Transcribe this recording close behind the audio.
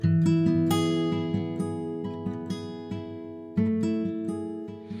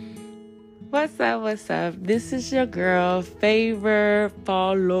What's up? What's up? This is your girl, Favor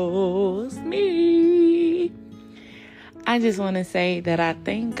Follows Me. I just want to say that I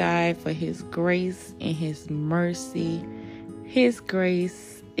thank God for His grace and His mercy. His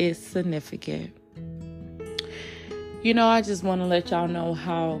grace is significant. I just want to let y'all know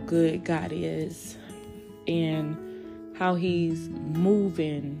how good God is and how He's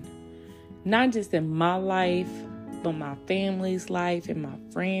moving, not just in my life, but my family's life and my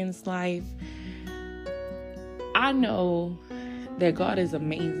friends' life. I know that God is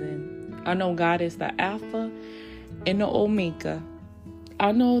amazing. I know God is the Alpha and the Omega.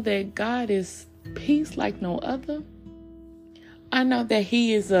 I know that God is peace like no other. I know that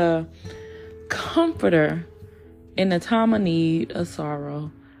He is a comforter in the time of need, of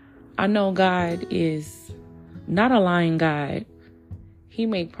sorrow. I know God is not a lying God. He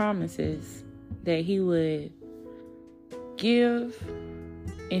made promises that He would give,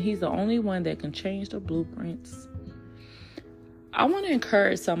 and He's the only one that can change the blueprints. I want to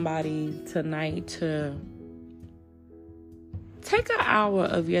encourage somebody tonight to take an hour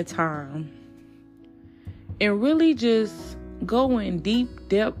of your time and really just go in deep,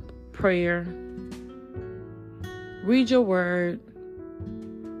 depth prayer. Read your word.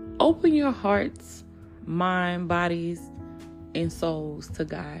 Open your hearts, mind, bodies, and souls to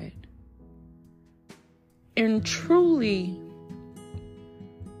God. And truly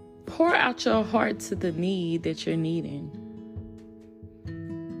pour out your heart to the need that you're needing.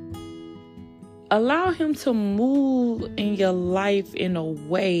 Allow Him to move in your life in a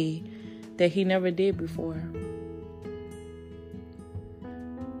way that He never did before.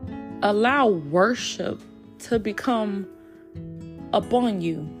 Allow worship to become upon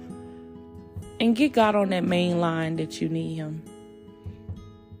you. And get God on that main line that you need Him.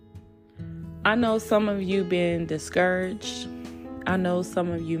 I know some of you been discouraged. I know some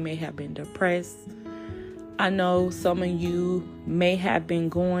of you may have been depressed. I know some of you may have been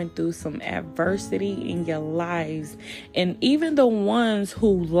going through some adversity in your lives. And even the ones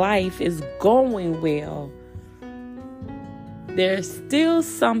whose life is going well, there's still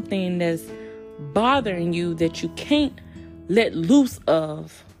something that's bothering you that you can't let loose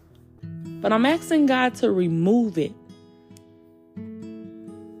of. But I'm asking God to remove it.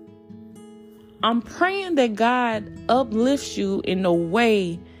 I'm praying that God uplifts you in a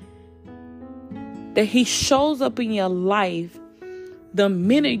way that He shows up in your life the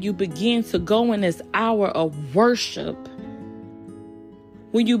minute you begin to go in this hour of worship.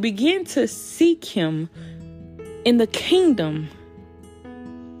 When you begin to seek Him in the kingdom.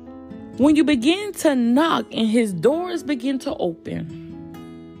 When you begin to knock and His doors begin to open.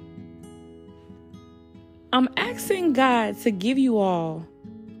 I'm asking God to give you all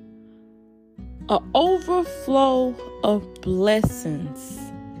an overflow of blessings.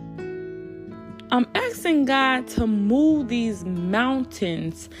 I'm asking God to move these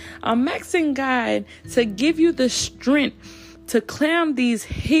mountains. I'm asking God to give you the strength to climb these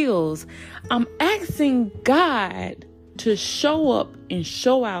hills. I'm asking God to show up and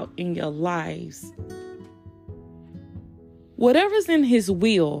show out in your lives. Whatever's in His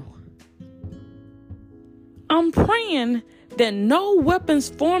will, I'm praying that no weapons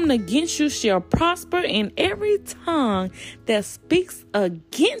formed against you shall prosper, and every tongue that speaks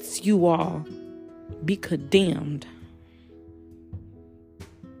against you all be condemned.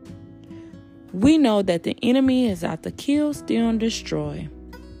 We know that the enemy is out to kill, steal, and destroy.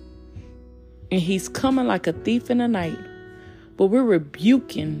 And he's coming like a thief in the night. But we're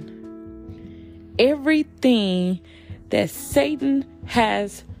rebuking everything that Satan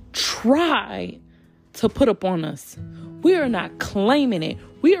has tried to put upon us. We are not claiming it.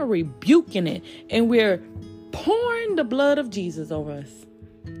 We are rebuking it. And we're pouring the blood of Jesus over us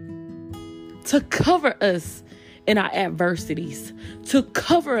to cover us in our adversities, to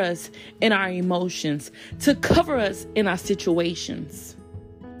cover us in our emotions, to cover us in our situations.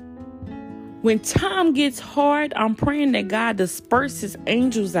 When time gets hard, I'm praying that God disperse His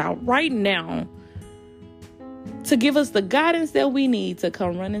angels out right now to give us the guidance that we need to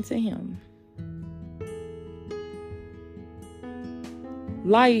come running to Him.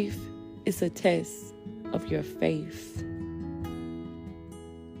 Life is a test of your faith.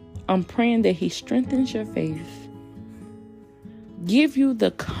 I'm praying that He strengthens your faith. Give you the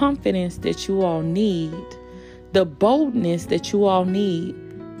confidence that you all need, the boldness that you all need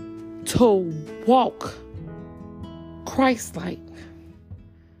to walk Christ-like,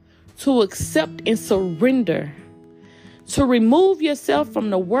 to accept and surrender, to remove yourself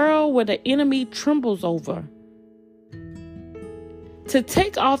from the world where the enemy trembles over, to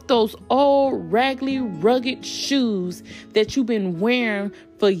take off those old, raggedy, rugged shoes that you've been wearing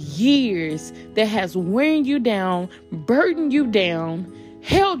for years, that has wearing you down, burdened you down,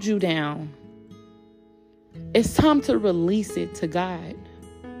 held you down. It's time to release it to God.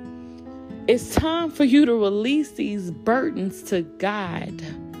 It's time for you to release these burdens to God.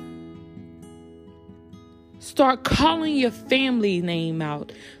 Start calling your family name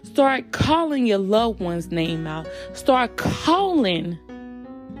out. Start calling your loved one's name out. Start calling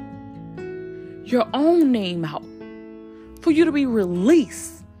your own name out for you to be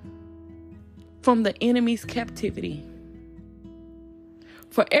released from the enemy's captivity.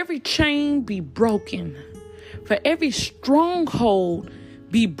 For every chain be broken. For every stronghold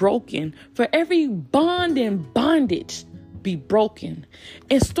be broken. For every bond and bondage be broken.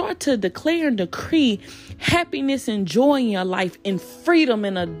 And start to declare and decree happiness and joy in your life, and freedom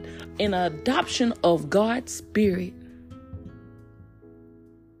and adoption of God's Spirit.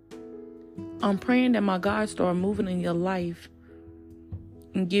 I'm praying that my God start moving in your life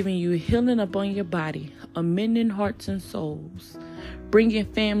and giving you healing upon your body, amending hearts and souls, bringing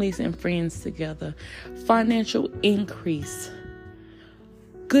families and friends together, financial increase,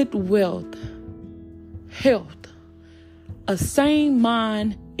 good wealth, health, a sane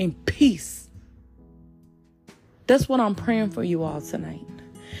mind, and peace. That's what I'm praying for you all tonight.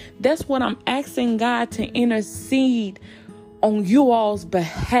 That's what I'm asking God to intercede on you all's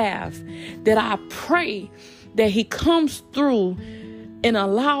behalf. That I pray that He comes through and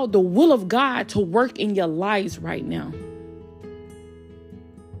allow the will of God to work in your lives right now.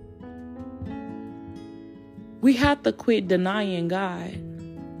 We have to quit denying God.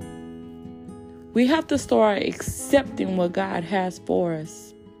 We have to start accepting what God has for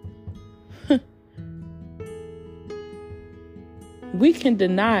us. We can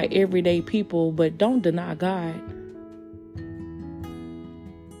deny everyday people, but don't deny God.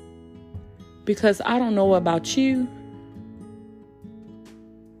 Because I don't know about you,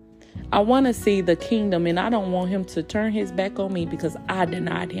 I want to see the kingdom, and I don't want Him to turn His back on me because I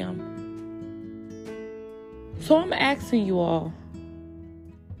denied Him. So I'm asking you all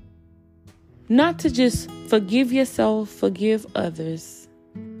not to just forgive yourself, forgive others.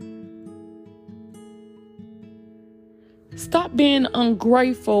 Stop being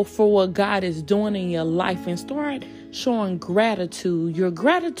ungrateful for what God is doing in your life and start showing gratitude. Your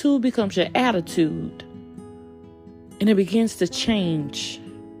gratitude becomes your attitude, and it begins to change.